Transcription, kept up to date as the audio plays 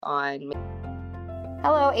on.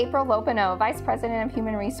 Hello, April Lopinot, Vice President of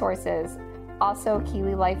Human Resources, also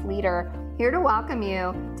KeeleyLife leader, here to welcome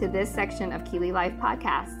you to this section of KeeleyLife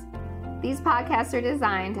podcast. These podcasts are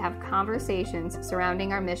designed to have conversations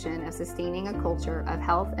surrounding our mission of sustaining a culture of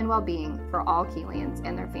health and well-being for all Keelians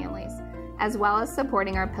and their families, as well as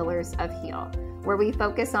supporting our pillars of HEAL, where we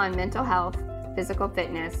focus on mental health, physical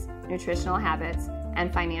fitness, nutritional habits,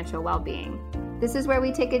 and financial well-being. This is where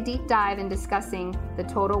we take a deep dive in discussing the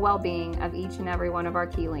total well-being of each and every one of our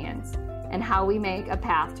Keelians and how we make a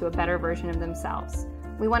path to a better version of themselves.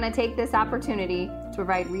 We want to take this opportunity to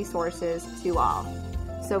provide resources to all.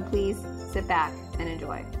 So please sit back and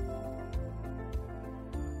enjoy.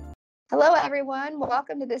 Hello, everyone.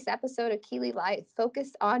 Welcome to this episode of KeeleyLife,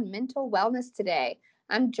 focused on mental wellness today.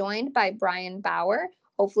 I'm joined by Brian Bauer.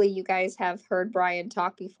 Hopefully you guys have heard Brian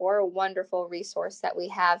talk before, a wonderful resource that we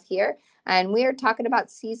have here. And we are talking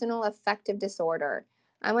about seasonal affective disorder.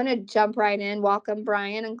 I'm going to jump right in. Welcome,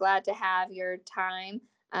 Brian. I'm glad to have your time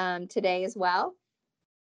today as well.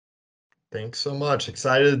 Thanks so much.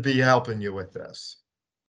 Excited to be helping you with this.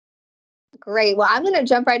 Great. Well, I'm going to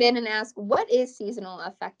jump right in and ask, what is seasonal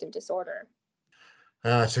affective disorder?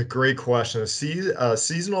 It's a great question.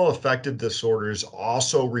 Seasonal affective disorder is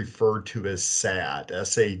also referred to as SAD,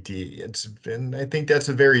 S-A-D. I think that's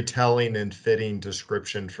a very telling and fitting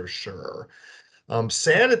description for sure.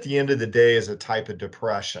 SAD at the end of the day is a type of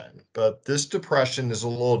depression, but this depression is a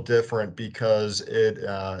little different because it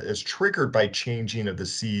is triggered by changing of the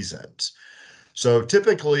seasons. So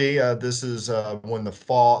typically, this is when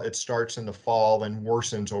it starts in the fall and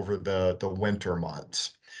worsens over the winter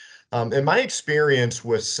months. In my experience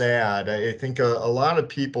with SAD, I think a lot of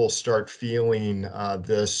people start feeling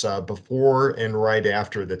this before and right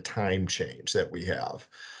after the time change that we have.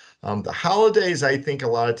 The holidays, I think a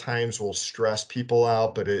lot of times will stress people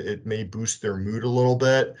out, but it may boost their mood a little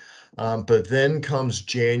bit. But then comes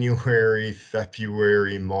January,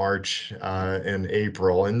 February, March, and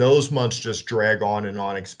April, and those months just drag on,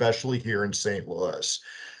 especially here in St. Louis.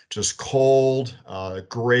 Just cold,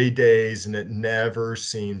 gray days, and it never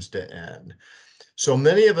seems to end. So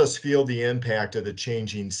many of us feel the impact of the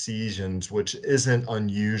changing seasons, which isn't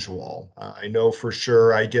unusual. I know for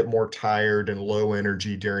sure I get more tired and low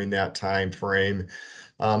energy during that time frame.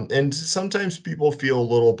 And sometimes people feel a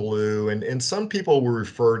little blue, and some people will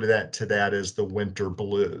refer to that as the winter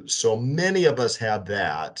blues. So many of us have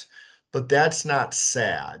that, but that's not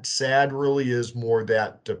SAD. SAD really is more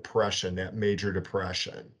that depression, that major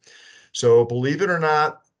depression. So believe it or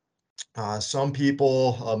not, some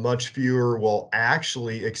people, much fewer, will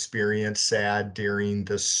actually experience SAD during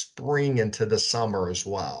the spring into the summer as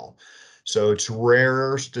well. So it's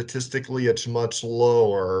rarer, statistically it's much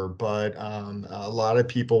lower, but a lot of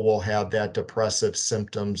people will have that depressive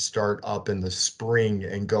symptoms start up in the spring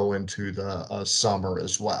and go into the summer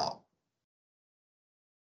as well.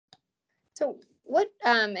 So what,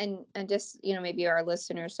 and just, maybe our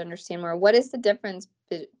listeners understand more, what is the difference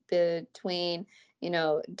between,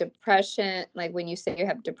 depression, like when you say you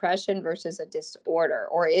have depression versus a disorder,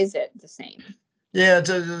 or is it the same? Yeah,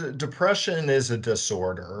 depression is a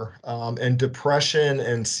disorder, and depression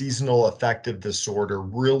and seasonal affective disorder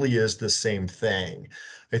really is the same thing.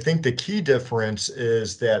 I think the key difference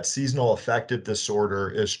is that seasonal affective disorder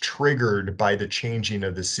is triggered by the changing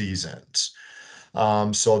of the seasons.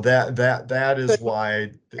 So that is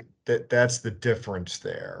why that's the difference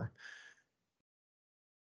there.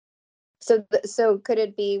 So could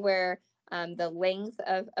it be where the length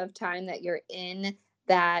of time that you're in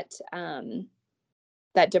that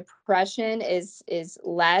that depression is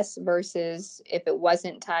less versus if it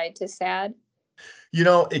wasn't tied to SAD?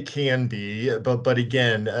 It can be, but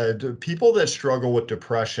again, people that struggle with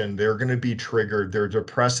depression, they're going to be triggered. Their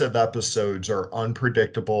depressive episodes are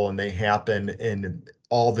unpredictable and they happen in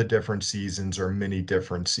all the different seasons or many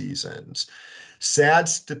different seasons. SAD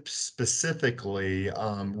specifically,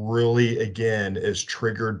 really, again, is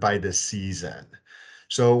triggered by the season.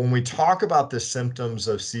 So when we talk about the symptoms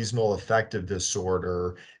of seasonal affective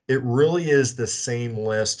disorder, it really is the same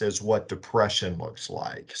list as what depression looks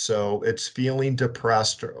like. So it's feeling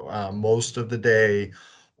depressed most of the day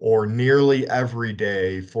or nearly every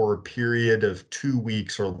day for a period of 2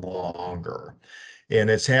 weeks or longer. And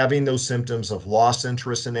it's having those symptoms of lost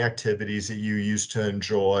interest in activities that you used to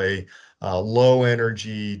enjoy, low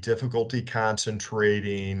energy, difficulty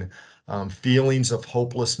concentrating, feelings of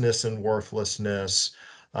hopelessness and worthlessness,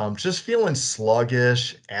 just feeling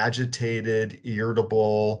sluggish, agitated,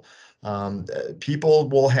 irritable. People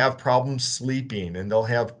will have problems sleeping and they'll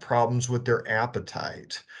have problems with their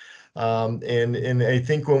appetite. And I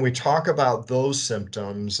think when we talk about those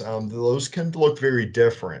symptoms, those can look very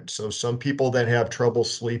different. So some people that have trouble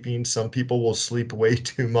sleeping, some people will sleep way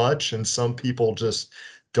too much, and some people just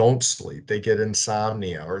don't sleep. They get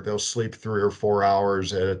insomnia, or they'll sleep 3 or 4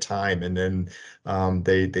 hours at a time, and then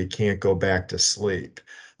they can't go back to sleep.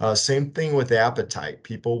 Same thing with appetite.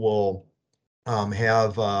 People will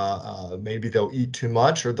have maybe they'll eat too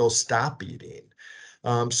much, or they'll stop eating.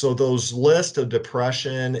 So those lists of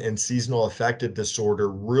depression and seasonal affective disorder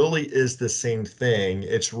really is the same thing.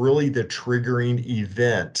 It's really the triggering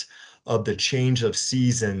event of the change of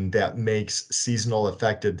season that makes seasonal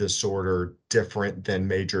affective disorder different than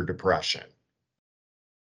major depression.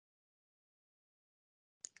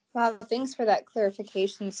 Wow, thanks for that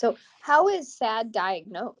clarification. So, how is SAD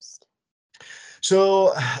diagnosed?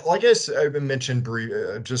 So, like I mentioned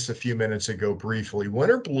just a few minutes ago briefly,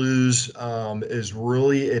 winter blues is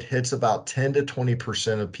really, it hits about 10 to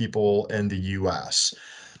 20% of people in the US.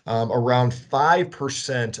 Around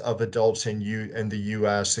 5% of adults in the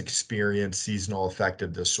US experience seasonal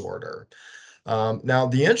affective disorder. Now,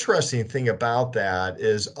 the interesting thing about that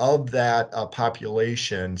is, of that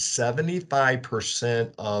population,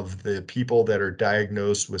 75% of the people that are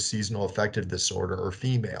diagnosed with seasonal affective disorder are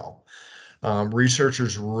female.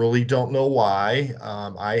 Researchers really don't know why.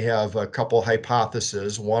 I have a couple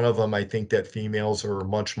hypotheses. One of them, I think that females are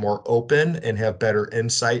much more open and have better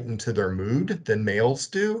insight into their mood than males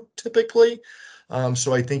do typically.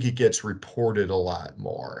 So I think it gets reported a lot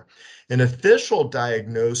more. An official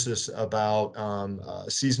diagnosis about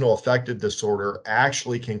seasonal affective disorder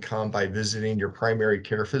actually can come by visiting your primary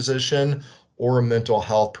care physician or a mental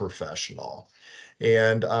health professional.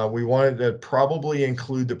 And we wanted to probably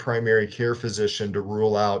include the primary care physician to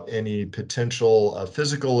rule out any potential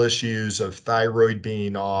physical issues of thyroid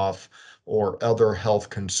being off or other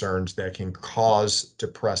health concerns that can cause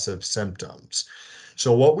depressive symptoms.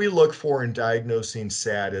 So what we look for in diagnosing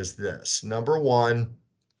SAD is this. Number one,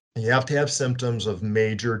 you have to have symptoms of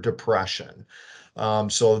major depression.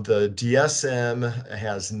 So the DSM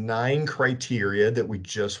has 9 criteria that we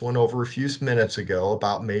just went over a few minutes ago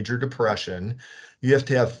about major depression. You have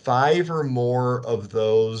to have 5 or more of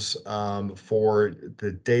those for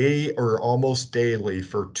the day or almost daily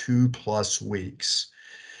for 2+ weeks.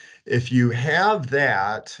 If you have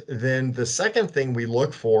that, then the second thing we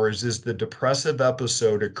look for is the depressive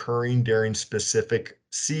episode occurring during specific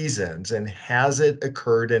seasons, and has it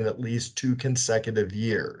occurred in at least 2 consecutive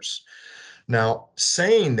years? Now,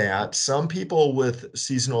 saying that, some people with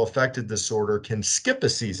seasonal affective disorder can skip a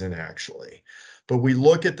season actually, but we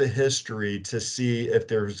look at the history to see if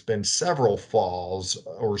there's been several falls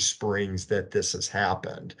or springs that this has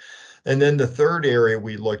happened. And then the third area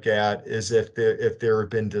we look at is if there have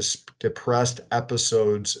been depressed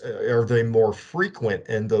episodes, are they more frequent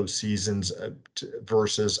in those seasons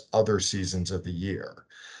versus other seasons of the year?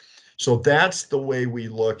 So that's the way we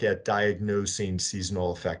look at diagnosing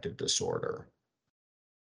seasonal affective disorder.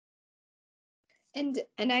 And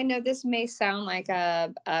I know this may sound like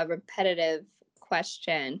a repetitive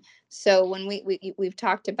question. So when we've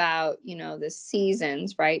talked about, the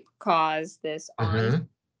seasons, right, cause this on, Mhm.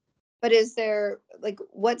 but is there, like,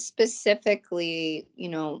 what specifically,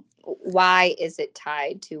 why is it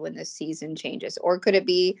tied to when the season changes? Or could it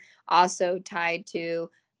be also tied to,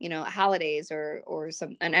 holidays or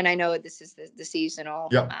some, and I know this is the seasonal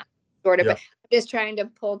Yep. sort of, but Yep. just trying to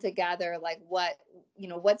pull together, like,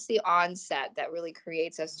 what's the onset that really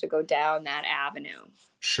creates us to go down that avenue?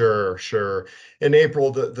 Sure, sure. In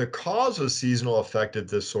April, the cause of seasonal affective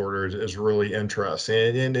disorder is really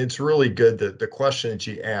interesting. And it's really good that the question that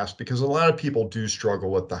you asked, because a lot of people do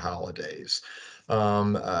struggle with the holidays.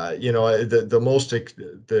 The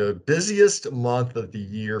busiest month of the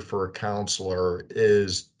year for a counselor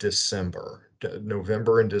is December,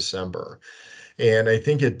 November and December. And I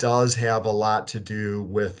think it does have a lot to do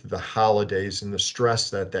with the holidays and the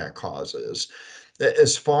stress that that causes.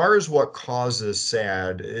 As far as what causes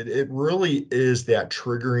SAD, it really is that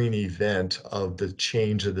triggering event of the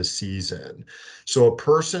change of the season. So a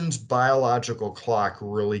person's biological clock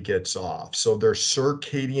really gets off. So their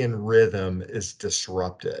circadian rhythm is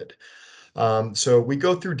disrupted. So we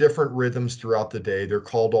go through different rhythms throughout the day. They're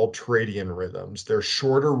called ultradian rhythms. They're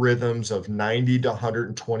shorter rhythms of 90 to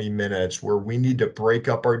 120 minutes where we need to break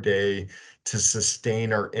up our day to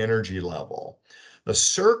sustain our energy level. The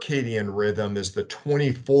circadian rhythm is the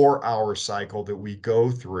 24-hour cycle that we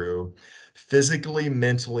go through physically,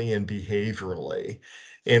 mentally, and behaviorally.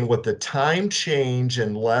 And with the time change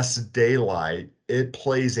and less daylight, it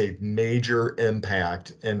plays a major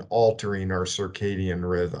impact in altering our circadian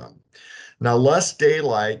rhythm. Now, less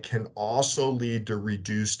daylight can also lead to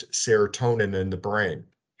reduced serotonin in the brain,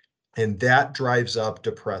 and that drives up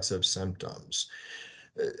depressive symptoms.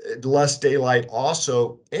 Less daylight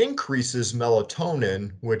also increases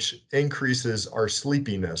melatonin, which increases our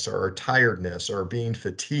sleepiness or our tiredness or being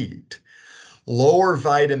fatigued. Lower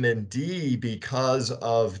vitamin D because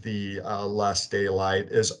of the less daylight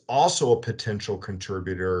is also a potential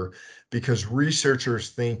contributor because researchers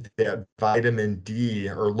think that vitamin D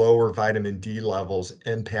or lower vitamin D levels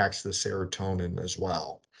impacts the serotonin as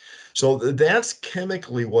well. So that's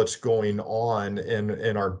chemically what's going on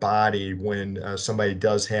in our body when somebody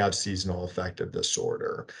does have seasonal affective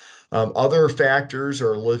disorder. Other factors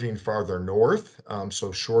are living farther north,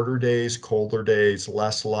 so shorter days, colder days,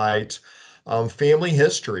 less light, family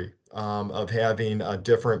history of having a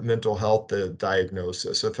different mental health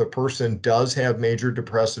diagnosis. If a person does have major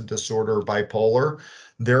depressive disorder or bipolar,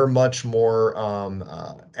 they're much more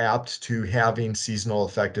apt to having seasonal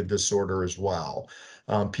affective disorder as well.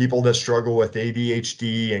 People that struggle with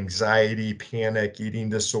ADHD, anxiety, panic, eating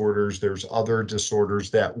disorders, there's other disorders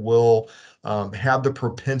that will have the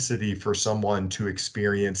propensity for someone to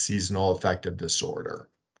experience seasonal affective disorder.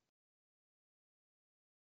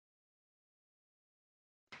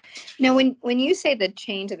 Now, when you say the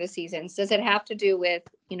change of the seasons, does it have to do with,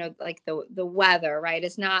 like the weather, right?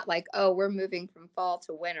 It's not like, oh, we're moving from fall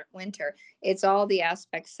to winter. It's all the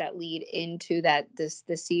aspects that lead into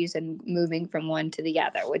the season moving from one to the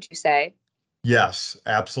other, would you say? Yes,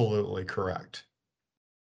 absolutely correct.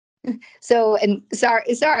 So, and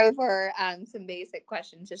sorry for some basic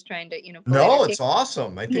questions, just trying to, fully No, understand. it's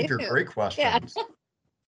awesome. I think New. they're great Yeah. questions.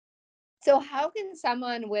 So how can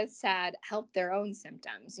someone with SAD help their own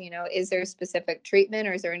symptoms? Is there specific treatment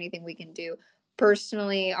or is there anything we can do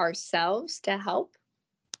personally ourselves to help?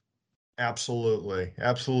 Absolutely.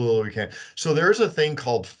 Absolutely, we can. So there's a thing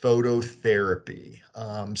called phototherapy.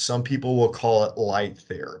 Some people will call it light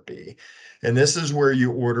therapy. And this is where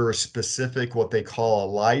you order a specific, what they call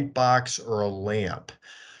a light box or a lamp.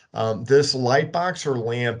 This light box or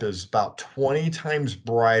lamp is about 20 times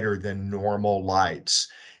brighter than normal lights.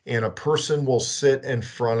 And a person will sit in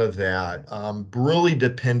front of that, really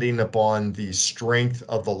depending upon the strength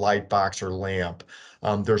of the light box or lamp.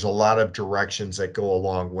 There's a lot of directions that go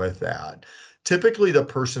along with that. Typically, the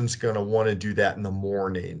person's going to want to do that in the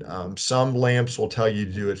morning. Some lamps will tell you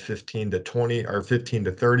to do it 15 to 20 or 15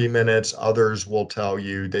 to 30 minutes. Others will tell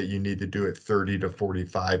you that you need to do it 30 to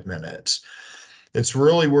 45 minutes. It's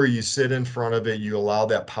really where you sit in front of it, you allow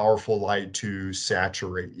that powerful light to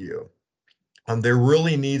saturate you. There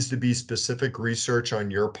really needs to be specific research on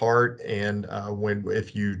your part, and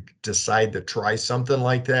if you decide to try something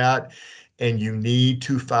like that, and you need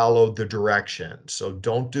to follow the directions. So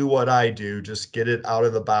don't do what I do, just get it out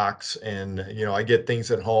of the box. And I get things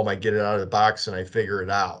at home, I get it out of the box and I figure it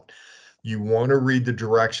out. You want to read the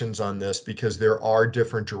directions on this because there are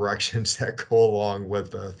different directions that go along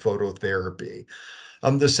with phototherapy.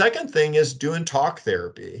 The second thing is doing talk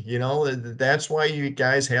therapy. That's why you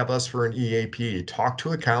guys have us for an EAP. Talk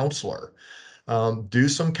to a counselor. Do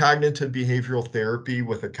some cognitive behavioral therapy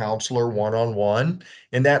with a counselor one-on-one,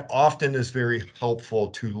 and that often is very helpful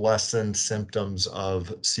to lessen symptoms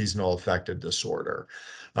of seasonal affective disorder.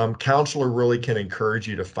 Counselor really can encourage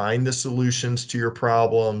you to find the solutions to your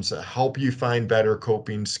problems, help you find better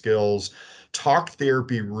coping skills. Talk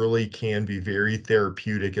therapy really can be very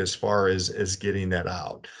therapeutic as far as getting that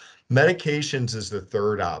out. Medications is the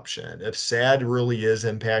third option. If SAD really is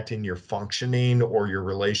impacting your functioning or your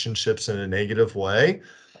relationships in a negative way,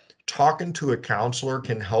 talking to a counselor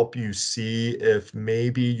can help you see if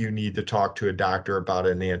maybe you need to talk to a doctor about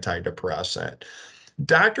an antidepressant.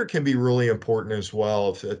 Doctor can be really important as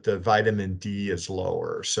well if the vitamin D is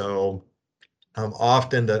lower. So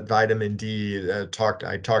often that vitamin D I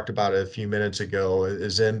talked about it a few minutes ago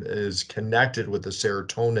is connected with the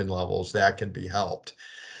serotonin levels that can be helped.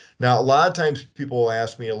 Now, a lot of times people will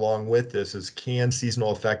ask me along with this is, can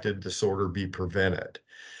seasonal affective disorder be prevented?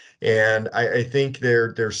 And I think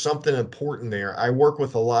there's something important there. I work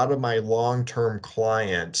with a lot of my long-term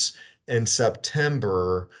clients. In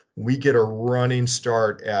September, we get a running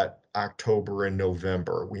start at October and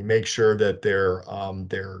November. We make sure that their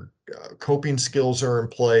coping skills are in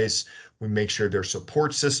place. We make sure their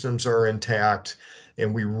support systems are intact,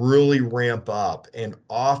 and we really ramp up. And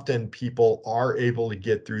often people are able to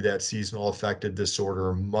get through that seasonal affective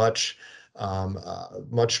disorder much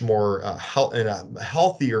more in a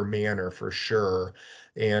healthier manner for sure,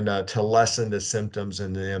 and to lessen the symptoms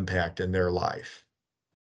and the impact in their life.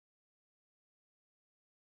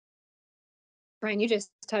 Brian, you just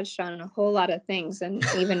touched on a whole lot of things, and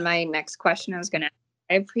even my next question I was going to ask,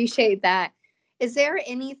 I appreciate that. Is there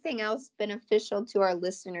anything else beneficial to our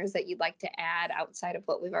listeners that you'd like to add outside of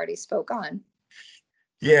what we've already spoke on?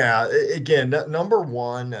 Yeah, again, number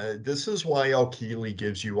one, this is why Keeley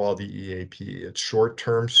gives you all the EAP. It's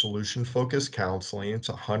short-term solution-focused counseling. It's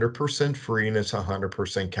 100% free and it's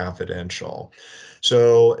 100% confidential.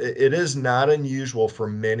 So it is not unusual for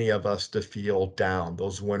many of us to feel down,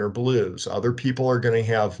 those winter blues. Other people are going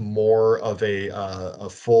to have more of a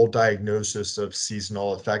full diagnosis of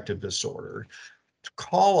seasonal affective disorder.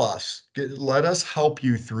 Call us. Let us help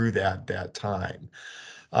you through that time.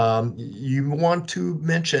 You want to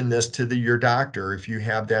mention this to your doctor if you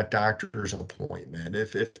have that doctor's appointment.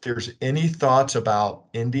 If there's any thoughts about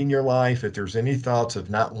ending your life, if there's any thoughts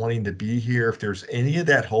of not wanting to be here, if there's any of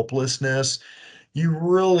that hopelessness, you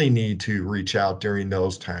really need to reach out during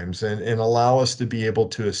those times and allow us to be able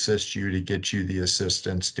to assist you to get you the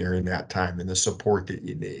assistance during that time and the support that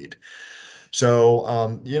you need.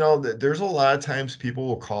 So, there's a lot of times people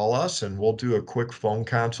will call us and we'll do a quick phone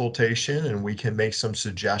consultation and we can make some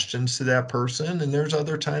suggestions to that person. And there's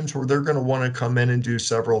other times where they're going to want to come in and do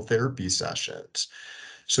several therapy sessions.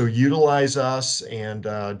 So utilize us and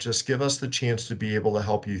just give us the chance to be able to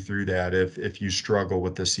help you through that if you struggle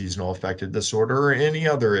with the seasonal affective disorder or any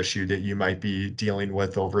other issue that you might be dealing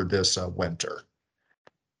with over this winter.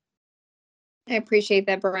 I appreciate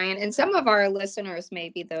that, Brian. And some of our listeners may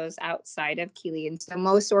be those outside of Keeley. And so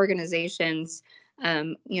most organizations,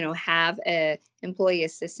 have a employee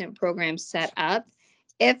assistant program set up.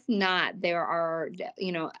 If not, there are,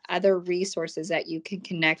 other resources that you can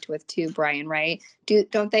connect with too, Brian, right?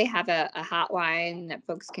 Don't they have a hotline that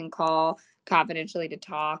folks can call confidentially to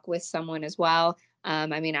talk with someone as well? I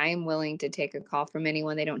am willing to take a call from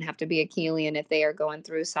anyone. They don't have to be a Keelian if they are going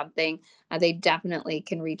through something. They definitely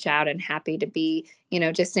can reach out and happy to be,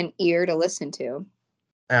 just an ear to listen to.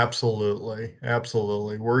 Absolutely.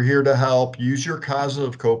 Absolutely. We're here to help. Use your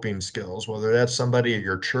positive coping skills, whether that's somebody at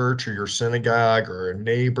your church or your synagogue or a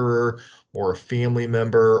neighbor or a family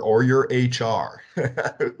member or your HR,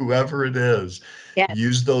 whoever it is, Yes.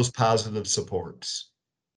 use those positive supports.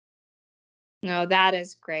 No, that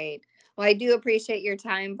is great. Well, I do appreciate your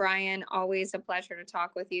time, Brian. Always a pleasure to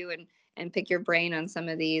talk with you and pick your brain on some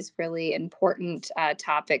of these really important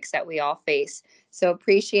topics that we all face. So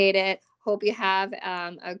appreciate it. Hope you have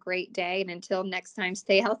a great day. And until next time,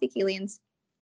 stay healthy, Keelians.